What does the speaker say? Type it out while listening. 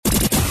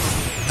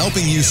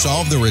helping you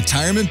solve the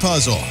retirement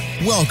puzzle.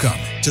 Welcome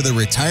to The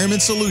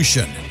Retirement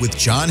Solution with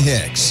John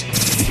Hicks.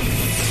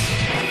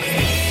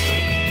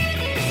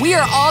 We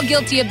are all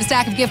guilty of the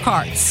stack of gift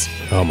cards.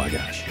 Oh my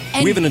gosh.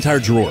 We have an entire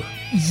drawer.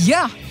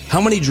 Yeah. How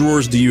many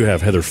drawers do you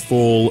have, Heather,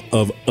 full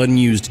of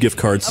unused gift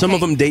cards? Some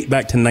of them date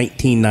back to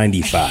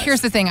 1995.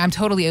 Here's the thing. I'm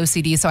totally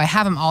OCD, so I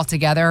have them all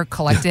together,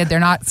 collected. They're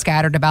not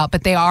scattered about,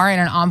 but they are in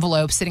an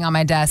envelope sitting on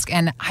my desk.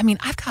 And I mean,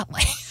 I've got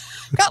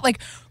like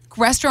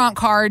restaurant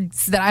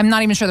cards that I'm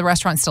not even sure the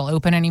restaurant's still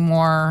open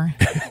anymore.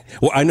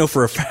 Well, I know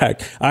for a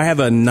fact, I have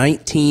a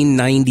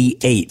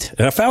 1998,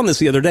 and I found this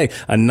the other day,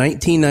 a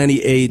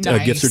 1998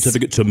 gift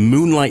certificate to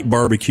Moonlight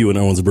Barbecue in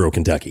Owensboro,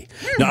 Kentucky.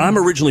 Now, I'm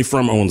originally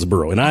from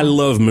Owensboro, and I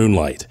love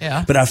Moonlight,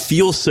 but I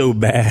feel so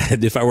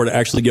bad if I were to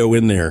actually go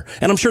in there.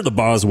 And I'm sure the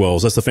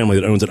Boswells, that's the family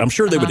that owns it, I'm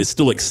sure they would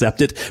still accept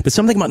it, but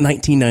something about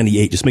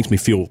 1998 just makes me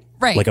feel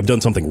like I've done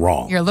something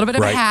wrong. You're a little bit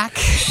of a hack.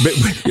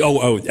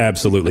 Oh,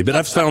 absolutely. But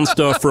I've found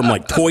stuff from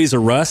like Toys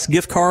R Us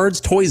gift cards.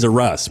 Toys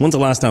R Us. When's the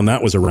last time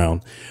that was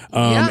around?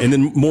 And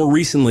then more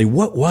recently,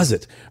 what was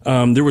it?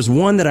 There was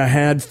one that I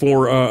had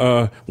for,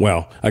 I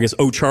guess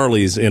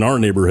O'Charlie's in our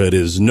neighborhood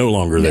is no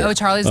longer there.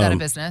 O'Charlie's out of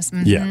business.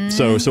 Mm-hmm. Yeah.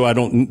 So I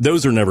don't,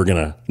 those are never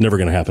gonna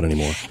happen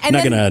anymore. And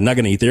not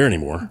gonna eat there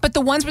anymore. But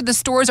the ones where the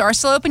stores are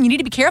still open, you need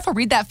to be careful.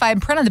 Read that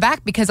fine print on the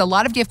back because a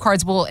lot of gift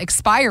cards will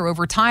expire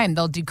over time.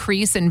 They'll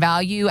decrease in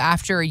value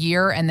after a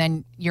year and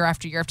then year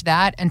after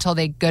that until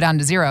they go down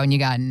to zero and you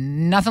got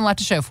nothing left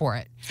to show for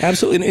it.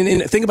 Absolutely.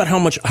 And think about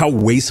how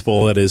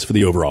wasteful that is for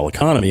the overall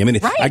economy. I mean,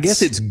 I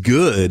guess it's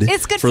good.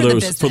 It's good for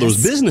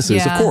those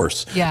businesses, of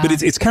course. Yeah.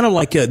 But it's kind of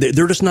like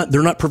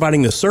they're not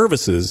providing the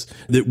services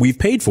that we've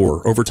paid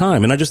for over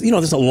time. And I just,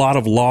 there's a lot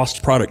of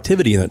lost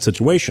productivity in that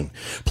situation.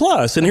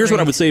 Plus, and here's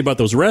what I would say about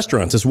those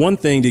restaurants. It's one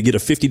thing to get a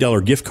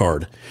 $50 gift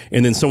card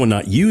and then someone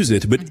not use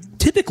it. But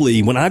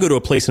typically when I go to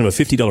a place and have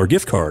a $50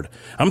 gift card,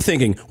 I'm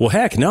thinking, well,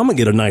 heck, now I'm going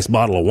to get a nice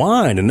bottle of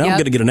wine and now I'm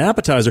going to get an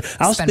appetizer.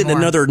 I'll spend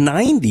another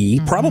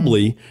 $90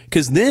 probably.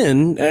 Because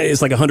then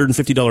it's like a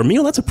 $150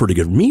 meal. That's a pretty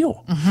good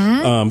meal.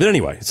 But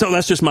anyway, so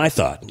that's just my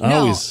thought.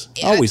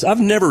 I've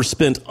never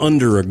spent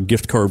under a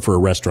gift card for a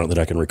restaurant that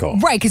I can recall.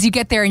 Right, because you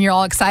get there and you're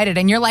all excited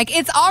and you're like,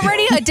 it's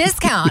already a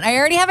discount. I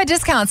already have a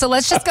discount, so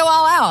let's just go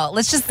all out.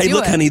 Let's just do it. Hey,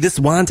 look, honey, this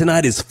wine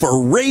tonight is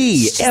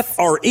free.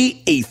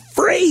 F-R-E-E,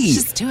 free.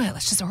 Just do it.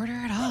 Let's just order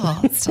it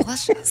all. It's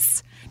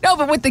delicious. No,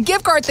 but with the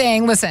gift card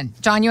thing, listen,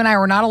 John, you and I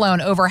were not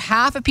alone. Over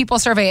half of people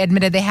surveyed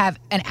admitted they have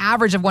an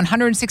average of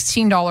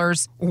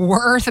 $116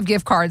 worth of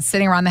gift cards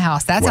sitting around the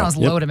house. That sounds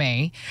low to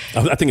me.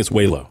 I think it's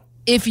way low.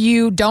 If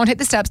you don't hit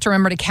the steps to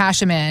remember to cash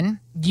them in,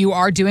 you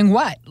are doing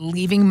what?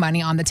 Leaving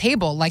money on the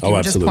table. Like you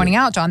were just pointing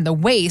out, John, the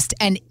waste.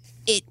 And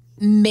it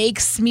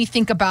makes me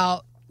think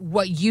about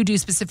what you do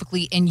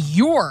specifically in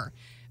your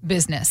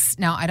business.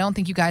 Now, I don't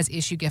think you guys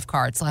issue gift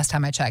cards. Last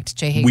time I checked,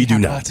 Jay Hagan. We do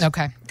not.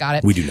 Okay, got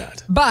it. We do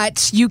not.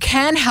 But you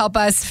can help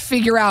us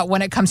figure out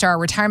when it comes to our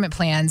retirement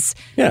plans,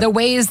 the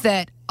ways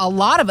that a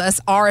lot of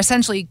us are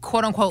essentially,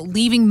 quote unquote,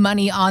 leaving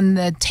money on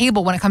the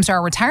table when it comes to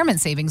our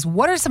retirement savings.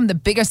 What are some of the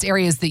biggest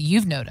areas that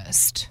you've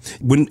noticed?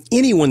 When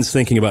anyone's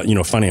thinking about,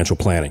 financial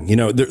planning,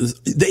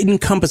 it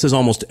encompasses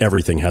almost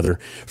everything, Heather,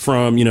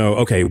 from,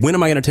 okay, when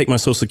am I going to take my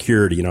Social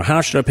Security? How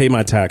should I pay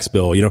my tax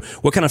bill?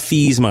 What kind of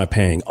fees am I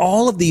paying?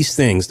 All of these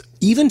things,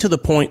 even to the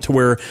point to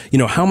where,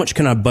 how much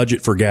can I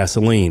budget for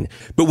gasoline?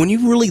 But when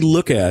you really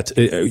look at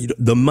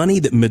the money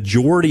that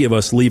majority of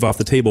us leave off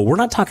the table, we're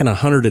not talking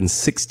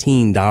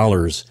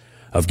 $116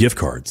 of gift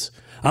cards.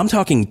 I'm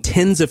talking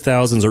tens of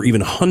thousands or even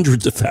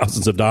hundreds of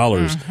thousands of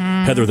dollars,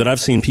 Heather, that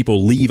I've seen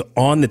people leave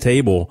on the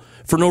table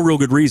for no real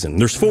good reason.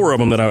 There's four of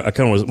them that I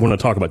kind of want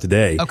to talk about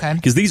today. Okay.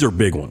 Because these are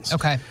big ones.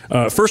 Okay.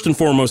 First and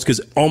foremost,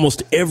 because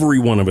almost every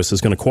one of us is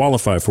going to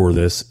qualify for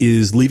this,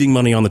 is leaving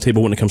money on the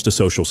table when it comes to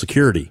Social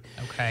Security.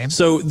 Okay.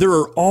 So there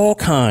are all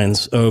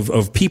kinds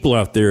of people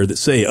out there that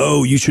say,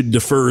 oh, you should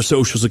defer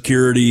Social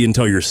Security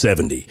until you're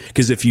 70.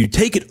 Because if you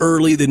take it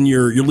early, then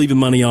you're leaving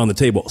money on the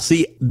table.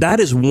 See,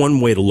 that is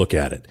one way to look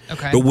at it.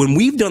 Okay. But when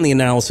we've done the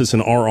analysis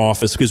in our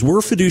office, because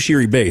we're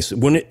fiduciary based,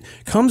 when it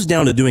comes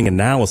down to doing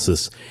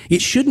analysis,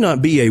 it should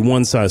not be a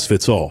one size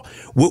fits all.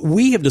 What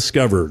we have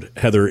discovered,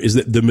 Heather, is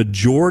that the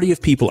majority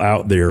of people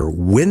out there,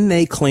 when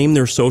they claim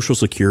their Social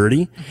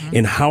Security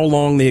and how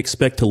long they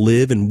expect to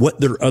live and what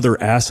their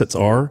other assets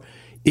are,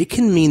 it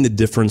can mean the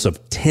difference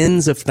of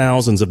tens of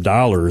thousands of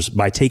dollars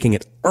by taking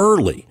it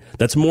early.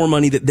 That's more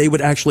money that they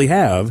would actually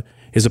have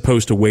as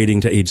opposed to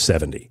waiting to age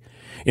 70.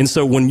 And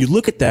so when you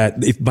look at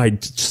that, if by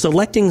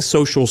selecting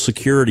Social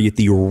Security at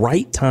the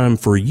right time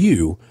for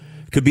you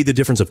could be the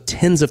difference of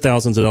tens of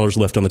thousands of dollars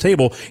left on the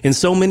table. And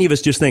so many of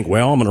us just think,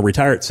 well, I'm going to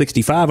retire at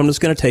 65. I'm just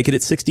going to take it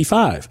at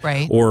 65.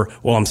 Right. Or,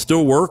 well, I'm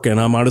still working.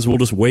 I might as well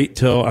just wait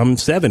till I'm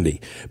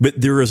 70.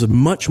 But there is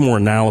much more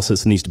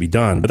analysis that needs to be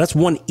done. But that's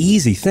one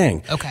easy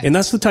thing. Okay. And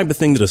that's the type of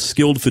thing that a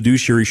skilled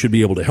fiduciary should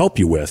be able to help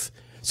you with.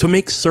 So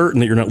make certain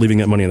that you're not leaving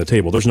that money on the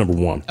table. There's number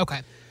one. Okay.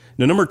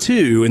 Now, number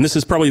two, and this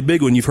is probably a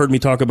big one. You've heard me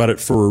talk about it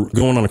for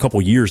going on a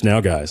couple years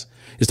now, guys,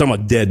 is talking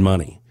about dead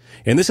money.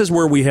 And this is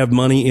where we have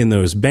money in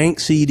those bank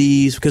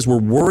CDs because we're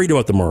worried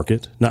about the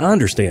market. Now, I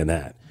understand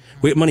that.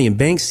 We have money in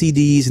bank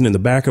CDs and in the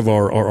back of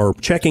our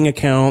checking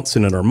accounts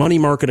and in our money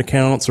market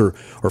accounts, or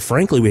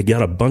frankly, we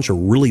got a bunch of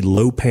really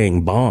low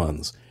paying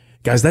bonds.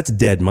 Guys, that's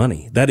dead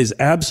money. That is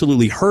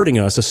absolutely hurting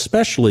us,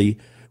 especially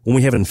when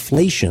we have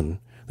inflation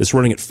that's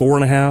running at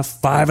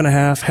 4.5%,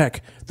 5.5%.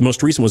 Heck, the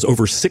most recent was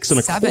over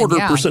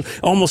 6.25%,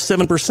 almost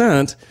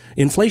 7%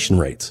 inflation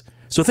rates.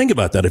 So think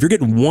about that. If you're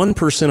getting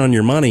 1% on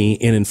your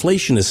money and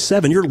inflation is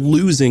 7%, you're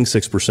losing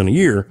 6% a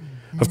year.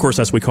 Of course,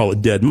 that's what we call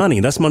it dead money.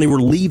 That's money we're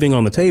leaving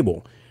on the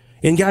table.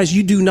 And guys,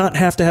 you do not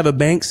have to have a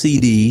bank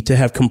CD to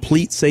have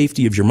complete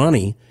safety of your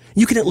money.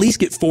 You can at least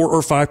get 4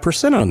 or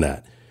 5% on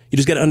that. You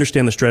just got to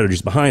understand the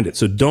strategies behind it.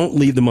 So don't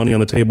leave the money on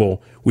the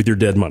table with your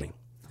dead money.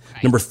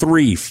 Number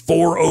 3,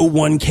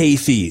 401k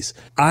fees.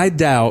 I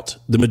doubt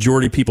the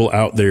majority of people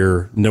out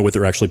there know what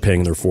they're actually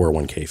paying in their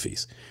 401k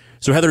fees.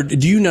 So Heather,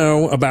 do you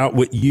know about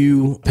what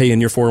you pay in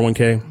your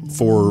 401k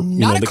for?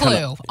 Not a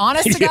clue.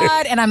 Honest to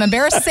God, and I'm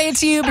embarrassed to say it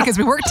to you because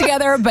we work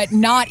together, but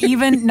not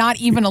even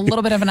a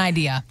little bit of an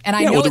idea. And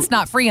I know it's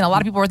not free, and a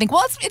lot of people are thinking,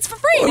 well, it's for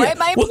free, right?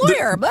 My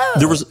employer.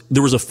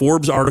 There was a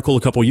Forbes article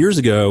a couple years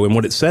ago, and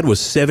what it said was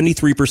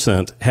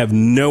 73% have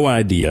no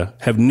idea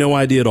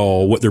at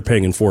all what they're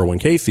paying in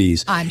 401k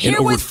fees. I'm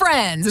here with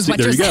friends, is what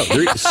you're saying. There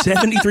you go.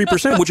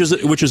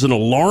 73%, which is an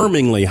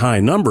alarmingly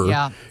high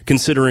number,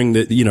 considering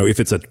that, if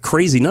it's a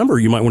crazy number,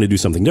 you might want to do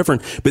something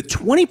different. But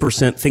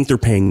 20% think they're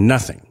paying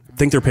nothing.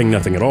 Think they're paying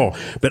nothing at all.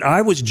 But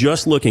I was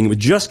just looking, it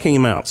just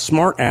came out.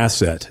 Smart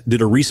Asset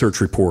did a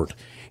research report,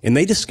 and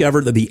they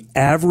discovered that the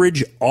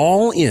average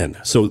all in,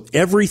 so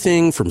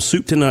everything from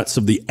soup to nuts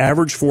of the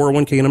average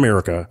 401k in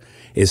America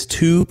is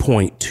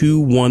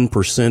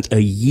 2.21% a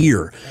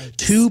year.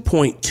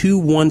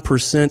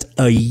 2.21%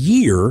 a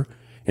year.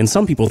 And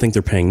some people think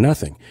they're paying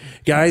nothing.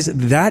 Guys,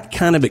 that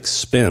kind of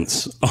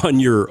expense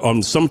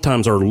on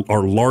sometimes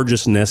our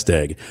largest nest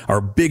egg, our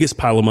biggest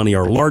pile of money,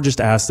 our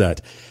largest asset,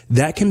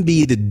 that can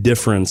be the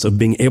difference of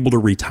being able to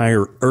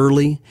retire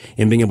early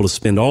and being able to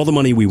spend all the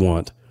money we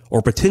want,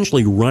 or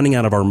potentially running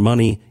out of our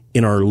money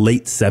in our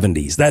late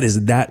 70s. That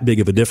is that big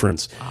of a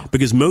difference,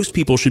 because most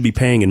people should be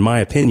paying, in my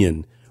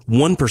opinion,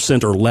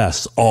 1% or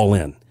less all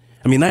in.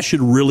 I mean, that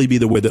should really be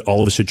the way that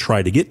all of us should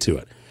try to get to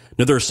it.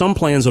 Now, there are some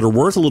plans that are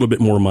worth a little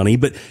bit more money,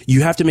 but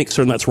you have to make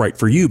certain that's right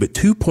for you. But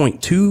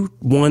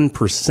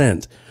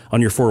 2.21% on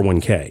your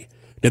 401k.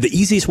 Now, the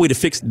easiest way to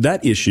fix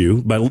that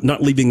issue by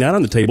not leaving that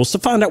on the table is to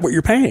find out what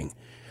you're paying.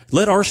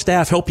 Let our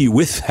staff help you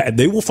with that.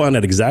 They will find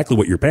out exactly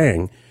what you're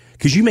paying,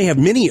 because you may have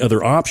many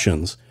other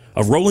options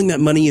of rolling that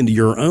money into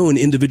your own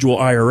individual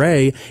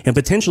IRA and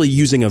potentially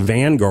using a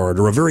Vanguard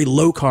or a very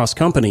low-cost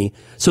company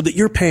so that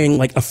you're paying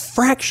like a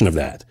fraction of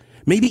that,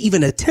 maybe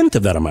even a tenth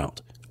of that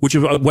amount, which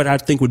is what I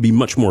think would be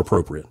much more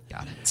appropriate.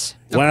 Got it.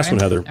 Last one,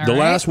 Heather. The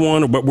last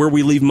one, but where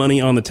we leave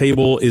money on the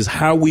table, is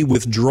how we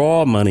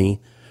withdraw money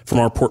from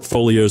our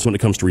portfolios when it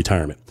comes to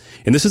retirement.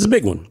 And this is a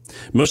big one.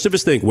 Most of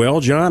us think, well,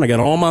 John, I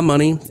got all my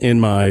money in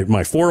my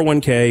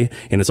 401k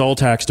and it's all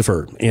tax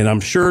deferred. And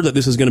I'm sure that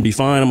this is going to be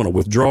fine. I'm going to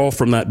withdraw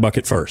from that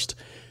bucket first.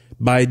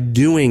 By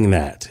doing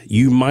that,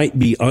 you might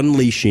be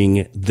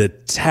unleashing the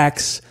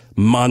tax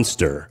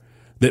monster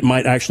that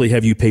might actually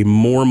have you pay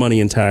more money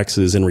in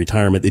taxes in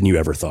retirement than you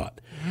ever thought.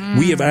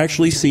 We have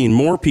actually seen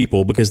more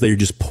people, because they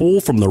just pull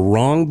from the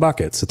wrong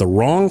buckets at the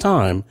wrong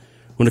time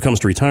when it comes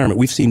to retirement.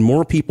 We've seen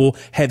more people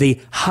have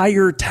a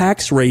higher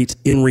tax rate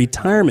in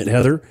retirement,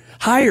 Heather,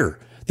 higher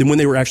than when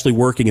they were actually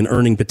working and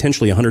earning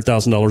potentially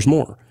 $100,000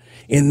 more.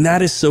 And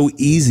that is so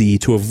easy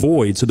to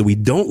avoid so that we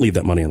don't leave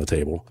that money on the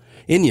table.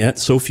 And yet,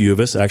 so few of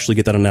us actually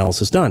get that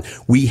analysis done.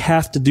 We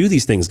have to do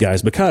these things,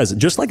 guys, because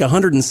just like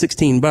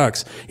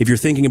 $116, if you're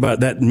thinking about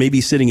that maybe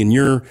sitting in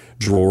your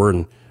drawer,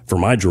 and for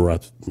my drawer,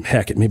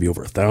 heck, it may be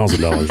over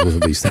 $1,000 worth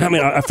of these things. I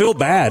mean, I feel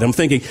bad. I'm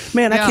thinking,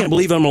 man, I can't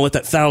believe I'm going to let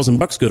that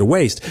 $1,000 go to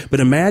waste.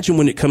 But imagine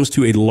when it comes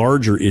to a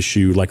larger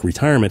issue like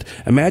retirement,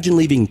 imagine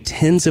leaving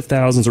tens of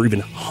thousands or even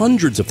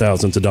hundreds of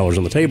thousands of dollars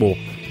on the table.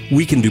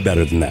 We can do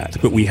better than that,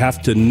 but we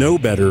have to know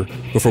better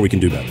before we can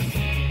do better.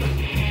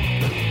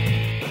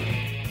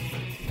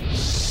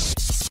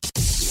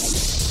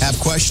 Have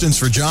questions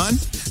for John?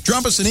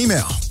 Drop us an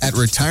email at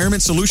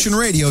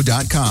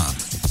retirementsolutionradio.com.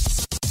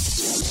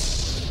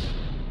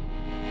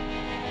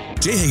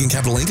 J. Hagan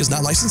Capital Inc. is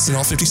not licensed in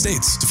all 50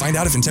 states. To find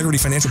out if Integrity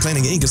Financial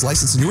Planning Inc. is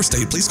licensed in your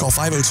state, please call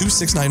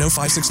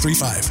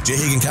 502-690-5635. J.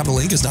 Hagan Capital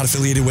Inc. is not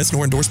affiliated with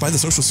nor endorsed by the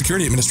Social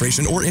Security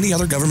Administration or any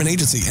other government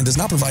agency and does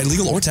not provide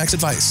legal or tax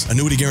advice.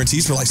 Annuity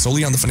guarantees rely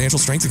solely on the financial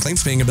strength and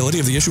claims-paying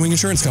ability of the issuing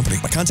insurance company.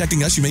 By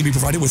contacting us, you may be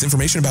provided with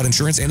information about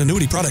insurance and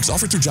annuity products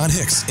offered through John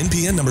Hicks,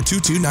 NPN number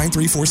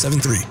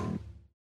 2293473.